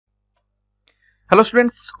Hello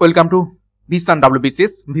students, welcome to vision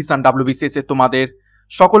WBCS। Vision WBCS এ তোমাদের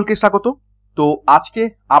সকলকে স্বাগত। তো আজকে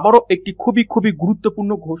আবারও একটি খুবই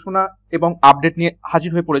গুরুত্বপূর্ণ ঘোষণা এবং আপডেট নিয়ে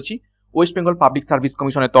হাজির হয়ে পড়েছি ওয়েস্ট বেঙ্গল পাবলিক সার্ভিস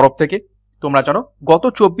কমিশনের তরফ থেকে। তোমরা জানো গত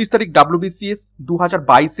 24 তারিখ WBCS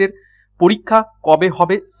 2022 এর পরীক্ষা কবে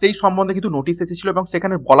হবে সেই সম্বন্ধে কিন্তু নোটিশ এসেছিল এবং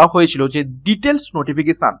সেখানে বলা হয়েছিল যে ডিটেলস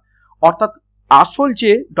নোটিফিকেশন, অর্থাৎ আসল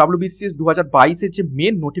যে WBCS 2022 এর যে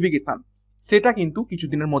মেন নোটিফিকেশন সেটা কিন্তু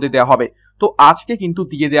কিছুদিনের মধ্যে দেওয়া হবে। তো আজকে কিন্তু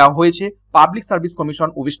দিয়ে দেওয়া হয়েছে পাবলিক সার্ভিস কমিশন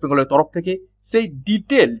ওয়েস্ট বেঙ্গলের তরফ থেকে সেই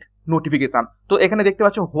ডিটেলড নোটিফিকেশন। তো এখানে দেখতে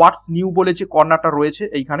পাচ্ছ হোয়াটস নিউ বলে যে কর্নারটা রয়েছে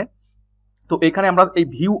এইখানে। তো এখানে আমরা এই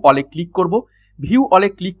ভিউ অলে ক্লিক করব। ভিউ অলে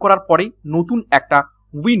ক্লিক করার পরেই নতুন একটা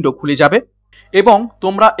উইন্ডো খুলে যাবে এবং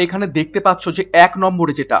তোমরা এখানে দেখতে পাচ্ছ যে 1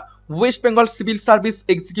 নম্বরে যেটা West Bengal civil service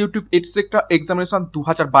executive etcetera examination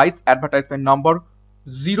 2022 advertisement নম্বর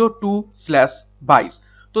 02/22।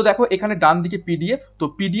 তো দেখো এখানে ডান দিকে পিডিএফ, তো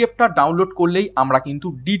পিডিএফটা ডাউনলোড করলেই আমরা কিন্তু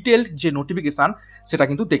ডিটেলড যে নোটিফিকেশন সেটা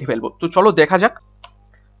কিন্তু দেখে ফেলবো। তো চলো দেখা যাক।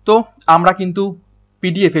 তো আমরা কিন্তু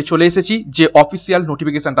পিডিএফ এ চলে এসেছি। যে অফিসিয়াল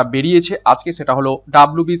নোটিফিকেশনটা বেরিয়েছে আজকে সেটা হলো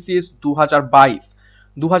WBCS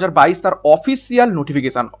 2022 তার অফিসিয়াল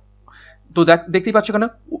নোটিফিকেশন। তো দেখতেই পাচ্ছ এখানে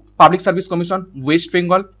public service commission West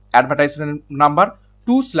Bengal advertisement number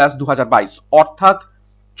 2/2022, অর্থাৎ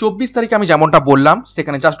 24 তারিখে আমি যেমনটা বললাম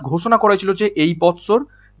সেখানে জাস্ট ঘোষণা করা হয়েছিল যে এই বছর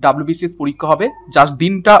WBCS পরীক্ষা হবে। জাস্ট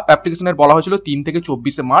দিনটা অ্যাপ্লিকেশনের বলা হয়েছিল 3 থেকে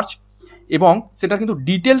 24 মার্চ এবং সেটা কিন্তু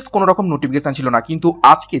ডিটেলস কোনো রকম নোটিফিকেশন ছিল না। কিন্তু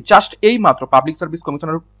আজকে জাস্ট এই মাত্র পাবলিক সার্ভিস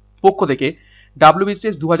কমিশনের পক্ষ থেকে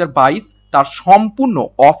WBCS 2022 তার সম্পূর্ণ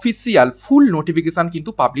অফিসিয়াল ফুল নোটিফিকেশন কিন্তু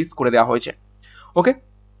পাবলিশ করে দেওয়া হয়েছে। ওকে,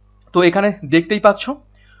 তো এখানে দেখতেই পাচ্ছ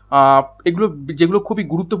এগুলো যেগুলো খুবই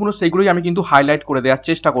গুরুত্বপূর্ণ সেইগুলোই আমি কিন্তু হাইলাইট করে দেওয়ার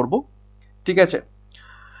চেষ্টা করব। ঠিক আছে,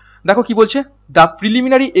 দেখো কি বলছে, the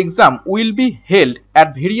preliminary exam will be held at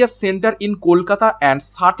various centre in Kolkata and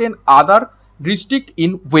certain other district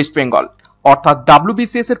in West Bengal. অর্থাৎ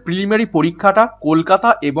WBCS এর প্রিলিমিনারি পরীক্ষাটা কলকাতা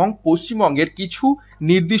এবং পশ্চিমবঙ্গের কিছু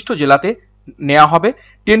নির্দিষ্ট জেলাতে নেওয়া হবে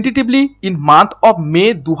tentatively in month of May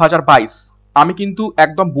 2022। আমি কিন্তু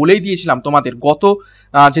একদম বলেই দিয়েছিলাম তোমাদের গত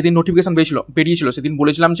যেদিন নোটিফিকেশন বেরিয়েছিল সেদিন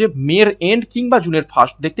বলেছিলাম যে মের এন্ড কিংবা জুনের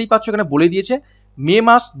ফার্স্ট। দেখতেই পাচ্ছ এখানে বলে দিয়েছে মে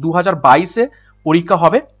মাস 2022 পরীক্ষা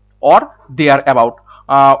হবে অর দেয়ার অ্যাবাউট,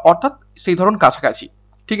 অর্থাৎ সেই ধরুন কাছাকাছি।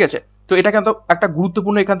 ঠিক আছে, তো এটা কিন্তু একটা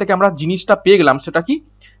গুরুত্বপূর্ণ এখান থেকে আমরা জিনিসটা পেয়ে গেলাম। সেটা কি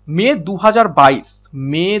মে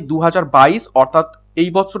 2022, অর্থাৎ এই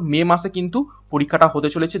বছর মে মাসে কিন্তু পরীক্ষাটা হতে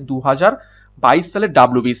চলেছে 2022 সালের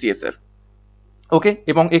WBCS এর। ওকে,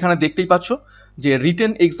 এবং এখানে দেখতেই পাচ্ছ যে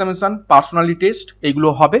রিটেন এক্সামিনেশন, পার্সোনালিটি টেস্ট এগুলো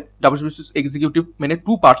হবে। WBCS এক্সিকিউটিভ মেনে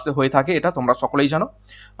 2 পার্টসে হয়ে থাকে, এটা তোমরা সকলেই জানো।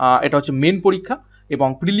 এটা হচ্ছে মেন পরীক্ষা এবং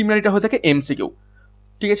প্রিলিমিনারিটা হয়ে থাকে MCQ।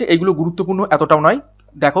 ঠিক আছে, এগুলো গুরুত্বপূর্ণ এতটাও নয়।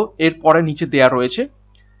 দেখো এরপরে নিচে দেয়া রয়েছে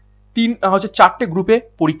 4টে গ্রুপে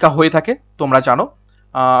পরীক্ষা হয়ে থাকে, তোমরা জানো।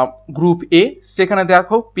 গ্রুপ এ, সেখানে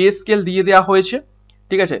দেখো পে স্কেল দিয়ে দেওয়া হয়েছে।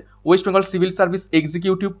 ঠিক আছে, West Bengal civil service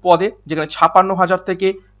executive পদে যেখানে 56,000 থেকে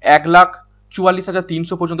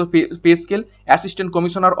 1,44,300 পর্যন্ত pay scale. Assistant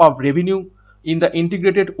commissioner of revenue in the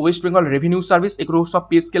integrated West Bengal revenue service, এগুলো সব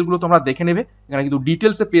পে স্কেলগুলো তোমরা দেখে নেবে, এখানে কিন্তু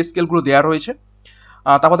ডিটেলসে পে স্কেলগুলো দেওয়া রয়েছে।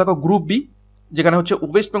 তারপর দেখো গ্রুপ বি, যেখানে হচ্ছে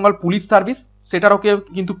ওয়েস্ট বেঙ্গল পুলিশ সার্ভিস, সেটারও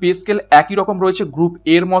কিন্তু পে স্কেল একই রকম রয়েছে গ্রুপ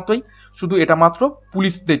এর মতোই, শুধু এটা মাত্র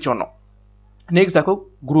পুলিশদের জন্য। নেক্সট দেখো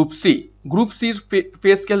গ্রুপ সি। গ্রুপ সির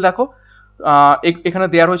পে স্কেল দেখো এখানে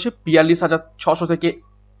দেওয়া রয়েছে 42,600 থেকে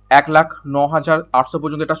 1,09,800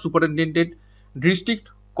 পর্যন্ত। এটা superintendent district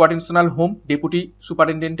কোঅর্ডিনেশনাল home, deputy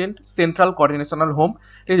superintendent central কোঅর্ডিনেশনাল home.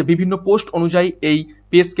 ঠিক আছে, বিভিন্ন পোস্ট অনুযায়ী এই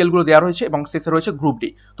পে স্কেলগুলো দেওয়া রয়েছে এবং শেষে রয়েছে গ্রুপ ডি।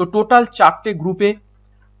 তো টোটাল 4টে গ্রুপে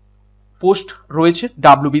পোস্ট রয়েছে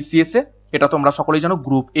WBCS এ, এটা তোমরা সকলেই জানো।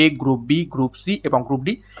 গ্রুপ এ, গ্রুপ বি, গ্রুপ সি এবং গ্রুপ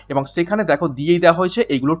ডি। এবং সেখানে দেখো দিয়েই দেওয়া হয়েছে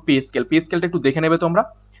এইগুলোর পে স্কেল। পে স্কেলটা একটু দেখে নেবে তোমরা।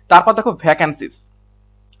 তারপর দেখো ভ্যাকেন্সিস,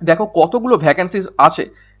 দেখো কতগুলো ভ্যাকেন্সিস আছে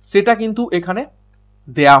সেটা কিন্তু এখানে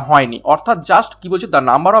দেয়া হয়নি, অর্থাৎ জাস্ট কি বলছে, the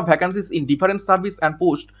number of vacancies in different service and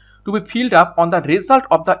post two B filled up on the result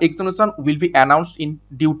of the examination will be announced in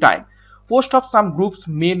due time. Post of some groups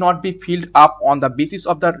may not be filled up on the basis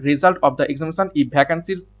of the result of the examination if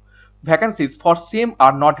vacancies for same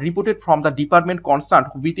are not reported from the department concerned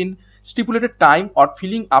within stipulated time or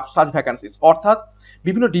filling up such vacancies। অর্থাৎ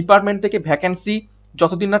বিভিন্ন department থেকে vacancy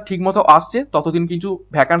যতদিন না ঠিক মতো আসছে ততদিন কিন্তু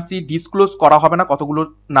ভ্যাকেন্সি ডিসক্লোজ করা হবে না, কতগুলো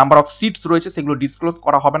নাম্বার অফ সিটস রয়েছে সেগুলো ডিসক্লোজ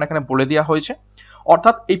করা হবে না, এখানে বলে দেওয়া হয়েছে।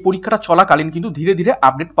 অর্থাৎ এই পরীক্ষাটা চলাকালীন কিন্তু ধীরে ধীরে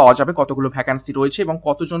আপডেট পাওয়া যাবে কতগুলো ভ্যাকেন্সি রয়েছে এবং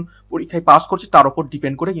কতজন পরীক্ষায় পাস করছে তার উপর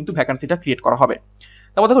ডিপেন্ড করে কিন্তু ভ্যাকেন্সিটা ক্রিয়েট করা হবে।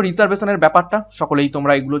 তারপর দেখো রিজার্ভেশনের ব্যাপারটা সকলেই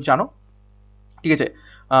তোমরা এগুলো জানো। ঠিক আছে,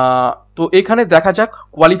 তো এখানে দেখা যাক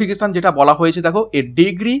কোয়ালিফিকেশন যেটা বলা হয়েছে। দেখো এ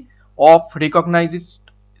ডিগ্রি অফ রিকগনাইজড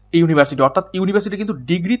ইউনিভার্সিটি, অর্থাৎ ইউনিভার্সিটি কিন্তু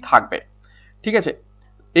ডিগ্রি থাকবে। ঠিক আছে।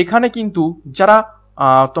 এখানে কিন্তু যারা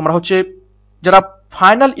তোমরা হচ্ছে যারা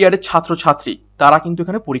ফাইনাল ইয়ারের ছাত্রছাত্রী তারা কিন্তু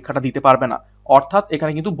এখানে পরীক্ষাটা দিতে পারবে না, অর্থাৎ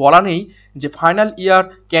এখানে কিন্তু বলা নেই যে ফাইনাল ইয়ার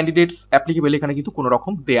ক্যান্ডিডেটস অ্যাপ্লিকেবল, এখানে কিন্তু কোনো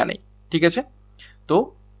রকম দেয়া নেই। ঠিক আছে, তো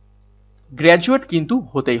গ্র্যাজুয়েট কিন্তু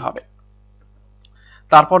হতেই হবে।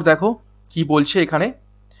 তারপর দেখো কি বলছে এখানে,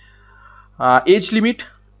 age limit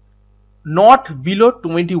not below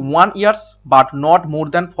 21 years but not more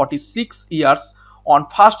than 46 years on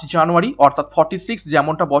 1st January, অর্থাৎ 46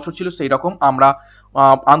 যেমনটা বছর ছিল সেই রকম আমরা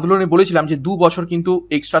আন্দোলনে বলেছিলাম যে 2 বছর কিন্তু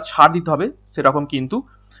এক্সট্রা ছাড় দিতে হবে, সেরকম কিন্তু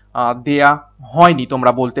দেয়া হয়নি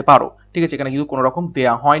তোমরা বলতে পারো। ঠিক আছে, এখানে কিন্তু কোনো রকম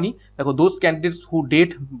দেয়া হয়নি। দেখো those candidates who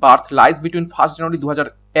date birth lies between 1st January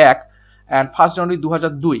 2001 and 1st January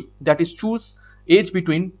 2002 that is choose age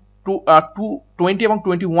between 20 এবং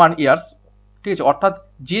 21 ইয়ার্স। ঠিক আছে, অর্থাৎ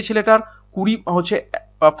যে ছেলেটার 20 হচ্ছে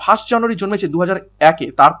 1st জানুয়ারি জন্মেছে 2001-এ,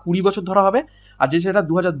 তার 20 বছর ধরা হবে, আর যে ছেলেটা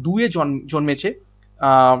 2002-এ জন্মেছে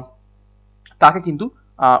তাকে কিন্তু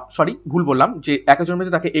সরি ভুল বললাম, যে 1-এ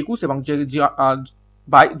জন্মেছে তাকে 21 এবং যে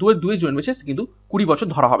 2-এ জন্মেছে সে কিন্তু 20 বছর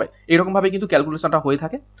ধরা হবে। এরকম ভাবে কিন্তু ক্যালকুলেশনটা হয়ে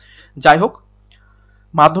থাকে। যাই হোক,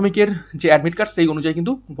 মাধ্যমিকের যে অ্যাডমিট কার্ড সেই অনুযায়ী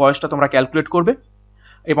কিন্তু বয়সটা তোমরা ক্যালকুলেট করবে।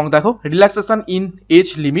 এবং দেখো রিল্যাক্সেশন ইন এজ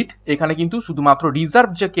লিমিট, এখানে কিন্তু শুধুমাত্র রিজার্ভ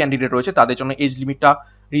যে ক্যান্ডিডেট রয়েছে তাদের জন্য এজ লিমিটটা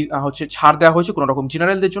হচ্ছে ছাড় দেওয়া হয়েছে, কোনো রকম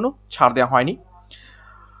জেনারেলদের জন্য ছাড় দেওয়া হয়নি।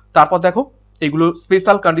 তারপর দেখো এগুলো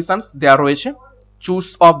স্পেশাল কন্ডিশনস দেওয়া রয়েছে। Choose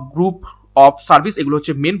of group of service, এগুলো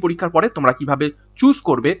হচ্ছে মেন পরীক্ষার পরে তোমরা কিভাবে চুজ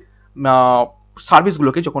করবে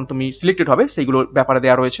সার্ভিসগুলোকে যখন তুমি সিলেক্টেড হবে সেইগুলোর ব্যাপারে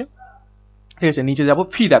দেওয়া রয়েছে। ঠিক আছে, নিচে যাবো,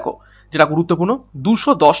 ফি দেখো যেটা গুরুত্বপূর্ণ,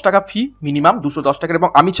 210 টাকা ফি মিনিমাম 210 টাকার। এবং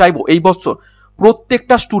আমি চাইবো এই বছর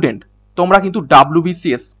প্রত্যেকটা স্টুডেন্ট তোমরা কিন্তু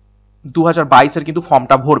WBCS 2022-এর কিন্তু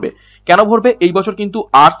ফর্মটা ভরবে। কেন ভরবে? এই বছর কিন্তু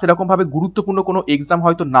আর সেরকম ভাবে গুরুত্বপূর্ণ কোনো এক্সাম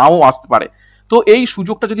হয়তো নাও আসতে পারে, তো এই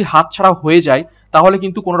সুযোগটা যদি হাতছাড়া হয়ে যায় তাহলে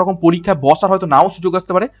কিন্তু কোনো রকম পরীক্ষায় বসার হয়তো নাও সুযোগ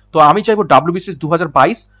আসতে পারে। তো আমি চাইবো WBCS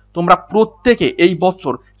 2022 তোমরা প্রত্যেকে এই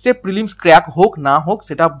বছর, সে প্রিলিমস ক্র্যাক হোক না হোক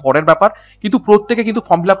সেটা পরের ব্যাপার, কিন্তু প্রত্যেকে কিন্তু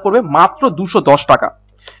ফর্ম ফিল আপ করবে মাত্র 210 টাকা।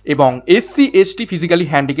 এবং SC ST ফিজিক্যালি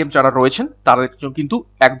হ্যান্ডিক্যাপ যারা রয়েছেন তাদের কিন্তু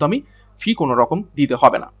একদমই ফি কোনো রকম দিতে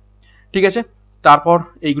হবে না। ঠিক আছে, তারপর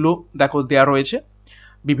এইগুলো দেখো দেয়া রয়েছে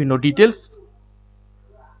বিভিন্ন ডিটেলস।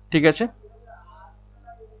 ঠিক আছে,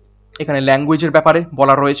 এখানে ল্যাঙ্গুয়েজের ব্যাপারে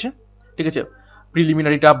বলা রয়েছে। ঠিক আছে,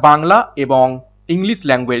 প্রিলিমিনারিটা বাংলা এবং ইংলিশ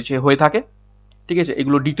ল্যাঙ্গুয়েজে হয়ে থাকে। ঠিক আছে,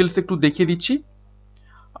 এগুলো ডিটেলস একটু দেখিয়ে দিচ্ছি।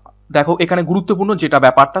 দেখো এখানে গুরুত্বপূর্ণ যেটা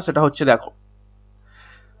ব্যাপারটা সেটা হচ্ছে, দেখো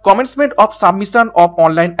commencement of submission of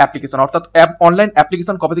online application, অর্থাৎ অনলাইন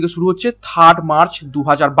অ্যাপ্লিকেশন কবে থেকে শুরু হচ্ছে? 3 মার্চ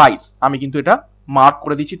 2022। আমি কিন্তু এটা মার্ক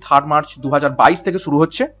করে দিচ্ছি, 3 মার্চ 2022 থেকে শুরু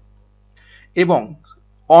হচ্ছে। এবং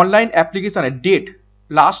অনলাইন অ্যাপ্লিকেশনের ডেট,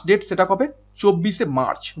 লাস্ট ডেট সেটা কবে? 24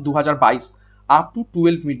 মার্চ 2022 আপ টু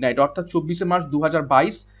 12 মিডনাইট, অর্থাৎ 24 মার্চ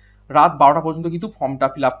 2022 রাত 12টা পর্যন্ত কিন্তু ফর্মটা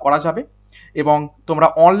ফিল আপ করা যাবে। এবং তোমরা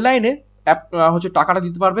অনলাইনে হচ্ছে টাকাটা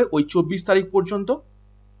দিতে পারবে ওই 24 তারিখ পর্যন্ত,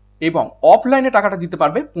 এবং অফলাইনে টাকাটা দিতে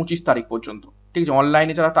পারবে 25 তারিখ পর্যন্ত। ঠিক আছে,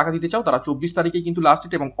 অনলাইনে যারা টাকা দিতে চাও তারা 24 তারিখে কিন্তু লাস্ট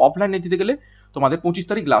ডেট, এবং অফলাইনে দিতে গেলে তোমাদের 25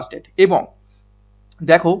 তারিখ লাস্ট ডেট। এবং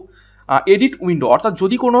দেখো এডিট উইন্ডো, অর্থাৎ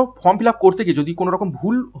যদি কোনো ফর্ম ফিল আপ করতে গিয়ে যদি কোনো রকম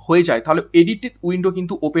ভুল হয়ে যায় তাহলে এডিটেড উইন্ডো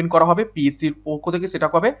কিন্তু ওপেন করা হবে পিএসসির পক্ষ থেকে। সেটা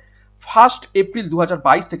কবে? 1 এপ্রিল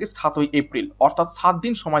 2022 থেকে 7 এপ্রিল, অর্থাৎ 7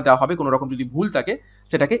 দিন সময় দেওয়া হবে কোনো রকম যদি ভুল থাকে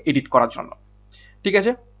সেটাকে এডিট করার জন্য। ঠিক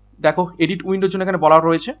আছে, দেখো এডিট উইন্ডোর জন্য এখানে বলা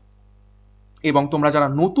রয়েছে। এবং তোমরা যারা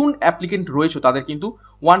নতুন অ্যাপ্লিকেন্ট রয়েছে তাদের কিন্তু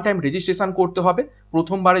ওয়ান টাইম রেজিস্ট্রেশন করতে হবে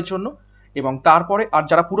প্রথমবারের জন্য। এবং তারপরে আর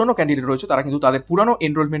যারা পুরনো ক্যান্ডিডেট রয়েছে তারা কিন্তু তাদের পুরনো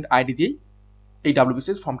এনরোলমেন্ট আইডি দিয়েই এই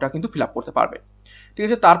WBCS ফর্মটা কিন্তু ফিল আপ করতে পারবে। ঠিক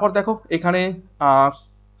আছে, তারপর দেখো এখানে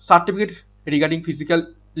certificate regarding physical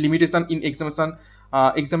limitation in examination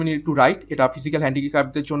examinee to right, এটা ফিজিক্যাল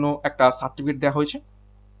হ্যান্ডিক্যাপদের জন্য একটা সার্টিফিকেট দেওয়া হয়েছে।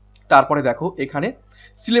 তারপরে দেখো এখানে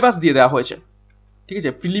সিলেবাস দিয়ে দেওয়া হয়েছে। ঠিক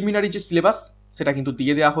আছে, প্রিলিমিনারি যে সিলেবাস সেটা কিন্তু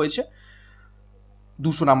দিয়ে দেওয়া হয়েছে।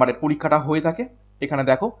 200 নম্বরের পরীক্ষাটা হয়ে থাকে। এখানে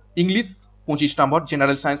দেখো English 25 number,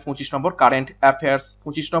 general science 25 number, current affairs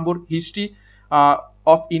 25 number, history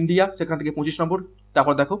of India সেখান থেকে 25 নম্বর।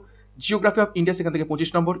 তারপর দেখো জিওগ্রাফি অফ ইন্ডিয়া সেখান থেকে 25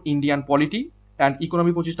 নম্বর, ইন্ডিয়ান পলিটি অ্যান্ড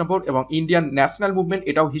ইকোনমি 25 নম্বর, এবং ইন্ডিয়ান ন্যাশনাল মুভমেন্ট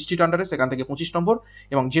এটাও হিস্ট্রির আন্ডারে সেখান থেকে 25 নম্বর,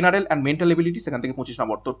 এবং জেনারেল অ্যান্ড মেন্টাল এবিলিটি সেখান থেকে 25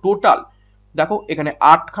 নম্বর। তো টোটাল দেখো এখানে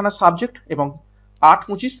 8খানা সাবজেক্ট, এবং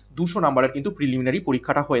 8-25 200 নম্বরের কিন্তু প্রিলিমিনারি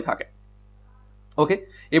পরীক্ষাটা হয়ে থাকে। ওকে,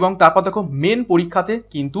 এবং তারপর দেখো মেন পরীক্ষাতে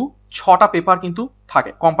কিন্তু 6টা পেপার কিন্তু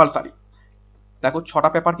থাকে কম্পালসারি। দেখো 6টা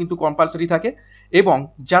পেপার কিন্তু কম্পালসারি থাকে। এবং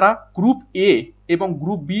যারা গ্রুপ এ এবং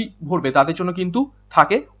গ্রুপ বি ভরবে তাদের জন্য কিন্তু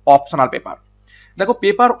থাকে অপশনাল পেপার। দেখো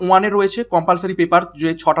পেপার 1-এ রয়েছে কম্পালসারি পেপার যে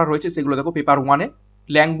 6টা রয়েছে সেগুলো দেখো। পেপার 1-এ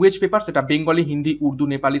ল্যাঙ্গুয়েজ পেপার, সেটা বেঙ্গলি, হিন্দি, উর্দু,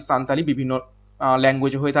 নেপালি, সান্তালি বিভিন্ন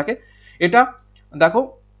ল্যাঙ্গুয়েজে হয়ে থাকে। এটা দেখো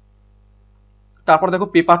তারপর দেখো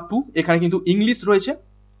পেপার 2 এখানে কিন্তু ইংলিশ রয়েছে।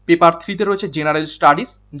 পেপার 3 তে রয়েছে জেনারেল স্টাডিজ,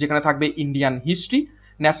 যেখানে থাকবে ইন্ডিয়ান হিস্ট্রি,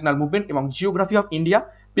 ন্যাশনাল মুভমেন্ট এবং জিওগ্রাফি অফ ইন্ডিয়া।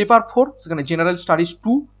 পেপার 4 সেখানে জেনারেল স্টাডিজ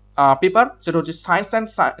 2 পেপার, সেটা হচ্ছে science and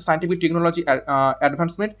scientific technology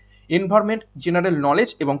advancement, environment, general knowledge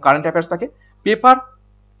এবং কারেন্ট অ্যাফেয়ার্স থাকে। পেপার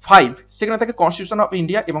 5 সেখানে থাকে কনস্টিটিউশন অফ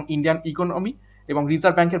ইন্ডিয়া এবং ইন্ডিয়ান ইকোনমি এবং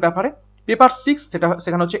রিজার্ভ ব্যাংকের ব্যাপারে। পেপার 6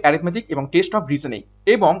 সেখানে হচ্ছে অ্যারিথমেটিক এবং টেস্ট অফ রিজনিং।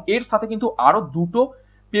 এবং এর সাথে কিন্তু আরো দুটো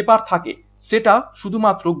পেপার থাকে, সেটা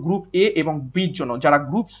শুধুমাত্র গ্রুপ এ এবং বির জন্য। যারা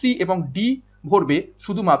গ্রুপ সি এবং ডি ভরবে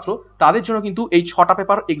শুধুমাত্র তাদের জন্য কিন্তু এই 6টা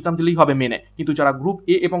পেপার এক্সাম দিলেই হবে মেনে, কিন্তু যারা গ্রুপ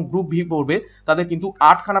এ এবং গ্রুপ বি ভরবে তাদের কিন্তু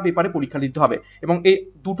 8খানা পেপারে পরীক্ষা দিতে হবে। এবং এই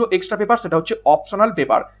দুটো এক্সট্রা পেপার সেটা হচ্ছে অপশনাল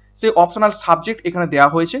পেপার। সেই অপশনাল সাবজেক্ট এখানে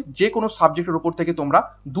দেওয়া হয়েছে, যে কোনো সাবজেক্টের উপর থেকে তোমরা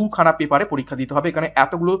 2খানা পেপারে পরীক্ষা দিতে হবে। এখানে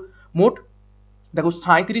এতগুলো মোট দেখো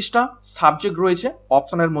 37টা সাবজেক্ট রয়েছে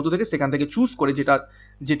অপশনের মধ্যে থেকে, সেখান থেকে চুজ করে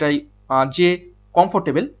যেটাই যে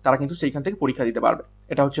কমফোর্টেবল তারা কিন্তু সেইখান থেকে পরীক্ষা দিতে পারবে।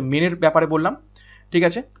 এটা হচ্ছে মেনের ব্যাপারে বললাম, ঠিক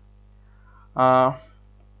আছে।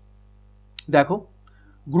 দেখো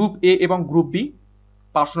গ্রুপ এ এবং গ্রুপ বি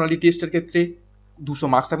পার্সোনালিটি টেস্টের ক্ষেত্রে 200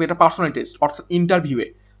 মার্কস থাকবে, এটা পার্সোনালিটি টেস্ট অর্থাৎ ইন্টারভিউয়ে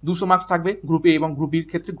 200 মার্কস থাকবে। গ্রুপ এ এবং গ্রুপ বির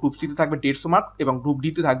ক্ষেত্রে গ্রুপ সি তে থাকবে 150 মার্কস এবং গ্রুপ ডি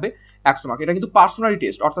তে থাকবে 100 মার্কস। এটা কিন্তু পার্সোনালিটি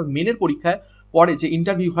টেস্ট অর্থাৎ মেনের পরীক্ষায় পরে যে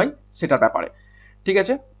ইন্টারভিউ হয় সেটার ব্যাপারে, ঠিক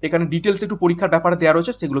আছে। এখানে ডিটেলস একটু পরীক্ষার ব্যাপারে দেওয়া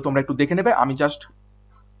রয়েছে, সেগুলো তোমরা একটু দেখে নেবে। আমি জাস্ট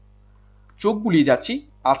চোখ বুলিয়ে যাচ্ছি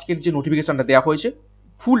আজকের যে নোটিফিকেশনটা দেওয়া হয়েছে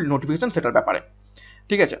ফুল নোটিফিকেশন সেটার ব্যাপারে,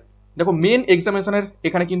 ঠিক আছে। দেখো মেন এক্সামিনেশনের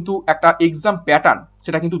এখানে কিন্তু একটা এক্সাম প্যাটার্ন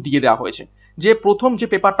সেটা কিন্তু দিয়ে দেওয়া হয়েছে। যে প্রথম যে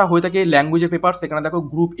পেপারটা হয়ে থাকে ল্যাঙ্গুয়েজের পেপার, সেখানে দেখো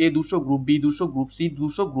গ্রুপ এ 200, group B 200, group C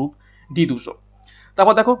 200, group D 200।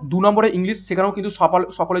 তারপর দেখো 2 নম্বরে ইংলিশ, সেখানেও কিন্তু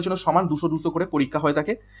সকলের জন্য সমান 200 করে পরীক্ষা হয়ে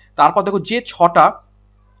থাকে। তারপর দেখো যে 6টা,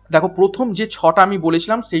 দেখো প্রথম যে 6টা আমি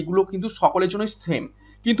বলেছিলাম সেইগুলো কিন্তু সকলের জন্যই সেম,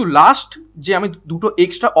 কিন্তু লাস্ট যে আমি দুটো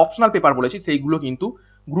এক্সট্রা অপশনাল পেপার বলেছি সেইগুলো কিন্তু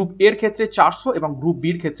গ্রুপ এর ক্ষেত্রে 400 এবং গ্রুপ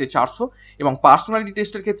বির ক্ষেত্রে 400 এবং পার্সোনালিটি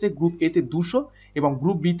টেস্টের ক্ষেত্রে গ্রুপ এ তে 200 এবং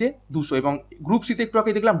গ্রুপ বি তে 200 এবং গ্রুপ সি তে একটু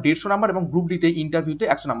আগে দেখলাম 150 নাম্বার এবং গ্রুপ ডি তে ইন্টারভিউতে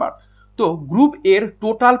 100 নাম্বার। তো গ্রুপ এর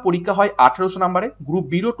টোটাল পরীক্ষা হয় 1800 নাম্বারে, গ্রুপ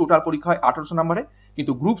বিরও টোটাল পরীক্ষা হয় 1800 নাম্বারে,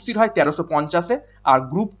 কিন্তু গ্রুপ সির হয় 1350 আর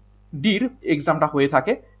গ্রুপ ডির এক্সামটা হয়ে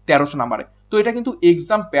থাকে 1300 নাম্বারে। তো এটা কিন্তু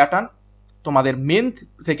এক্সাম প্যাটার্ন তোমাদের মেন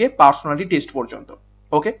থেকে পার্সোনালিটি টেস্ট পর্যন্ত,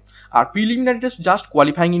 ওকে। আর preliminary test just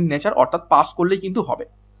qualifying in nature, অর্থাৎ পাস করলেই কিন্তু হবে।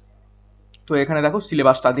 তো এখানে দেখো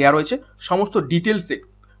সিলেবাসটা দেওয়া রয়েছে সমস্ত ডিটেলসে,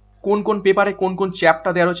 কোন কোন পেপারে কোন কোন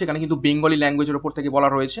চ্যাপ্টার দেওয়া রয়েছে। এখানে কিন্তু বেঙ্গলি ল্যাঙ্গুয়েজের উপর থেকে বলা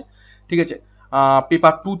রয়েছে, ঠিক আছে।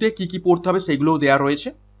 পেপার 2 তে কি কি পড়তে হবে সেগুলোও দেওয়া রয়েছে।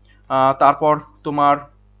 তারপর তোমার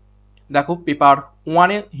দেখো পেপার 1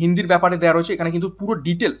 এ হিন্দির ব্যাপারে দেওয়া রয়েছে, এখানে কিন্তু পুরো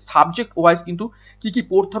ডিটেলস সাবজেক্ট ওয়াইজ কিন্তু কি কি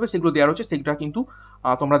পড়তে হবে সেগুলো দেওয়া রয়েছে, সেগুলো কিন্তু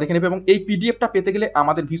তোমরা দেখে নেবে। এবং এই পিডিএফটা পেতে গেলে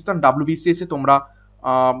আমাদের ভিশন WBCS এ তোমরা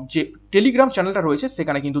যে টেলিগ্রাম চ্যানেলটা রয়েছে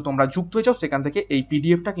সেখানে কিন্তু তোমরা যুক্ত হয়ে যাও, সেখান থেকে এই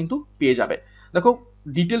পিডিএফটা কিন্তু পেয়ে যাবে। দেখো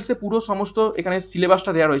ডিটেলসে পুরো সমস্ত এখানে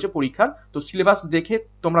সিলেবাসটা দেওয়া রয়েছে পরীক্ষার, তো সিলেবাস দেখে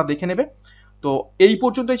তোমরা দেখে নেবে। তো এই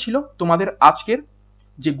পর্যন্তই ছিল তোমাদের আজকের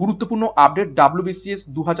যে গুরুত্বপূর্ণ আপডেট WBCS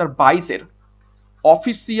 2022 এর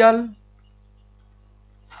অফিসিয়াল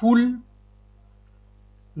ফুল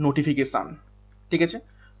নোটিফিকেশন, ঠিক আছে।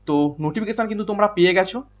 তো নোটিফিকেশন কিন্তু তোমরা পেয়ে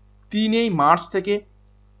গেছো। 3 মার্চ থেকে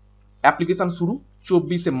অ্যাপ্লিকেশন শুরু,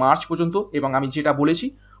 24 মার্চ পর্যন্ত। এবং আমি যেটা বলেছি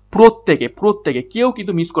প্রত্যেকে কেউ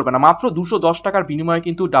কিন্তু মিস করবে না। মাত্র 210 টাকার বিনিময়ে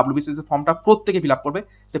কিন্তু WBCS এর ফর্মটা প্রত্যেকে ফিল আপ করবে,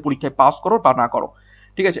 সে পরীক্ষায় পাস করো বা না করো,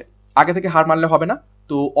 ঠিক আছে। আগে থেকে হার মানলে হবে না,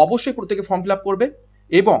 তো অবশ্যই প্রত্যেকে ফর্ম ফিল আপ করবে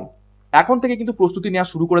এবং এখন থেকে কিন্তু প্রস্তুতি নেওয়া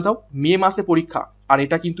শুরু করে দাও। মে মাসে পরীক্ষা, আর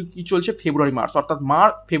এটা কিন্তু কি চলছে ফেব্রুয়ারি মার্চ, অর্থাৎ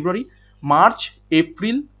ফেব্রুয়ারি মার্চ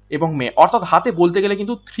এপ্রিল এবং মে, অর্থাৎ হাতে বলতে গেলে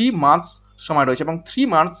কিন্তু 3 মান্থস সময় রয়েছে এবং 3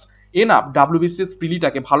 মান্থস এনাফ WBCS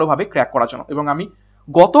প্রিলিটাকে ভালোভাবে ক্র্যাক করার জন্য। এবং আমি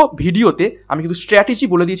গত ভিডিওতে আমি কিন্তু স্ট্র্যাটেজি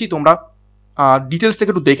বলে দিয়েছি, তোমরা ডিটেলস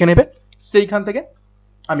থেকে একটু দেখে নেবে, সেইখান থেকে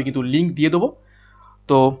আমি কিন্তু লিঙ্ক দিয়ে দেবো।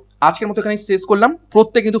 তো আজকের মতো এখানে শেষ করলাম।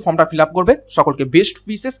 প্রত্যেকে কিন্তু ফর্মটা ফিল আপ করবে, সকলকে বেস্ট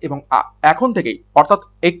উইশেস। এবং এখন থেকেই অর্থাৎ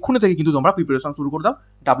এক্ষুনি থেকে কিন্তু তোমরা প্রিপারেশন শুরু করে দাও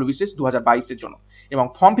WBCS 2022 এর জন্য। এবং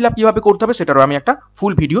ফর্ম ফিল আপ কিভাবে করতে হবে সেটারও আমি একটা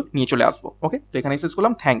ফুল ভিডিও নিয়ে চলে আসবো, ওকে। তো এখানে শেষ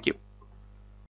করলাম, থ্যাংক ইউ।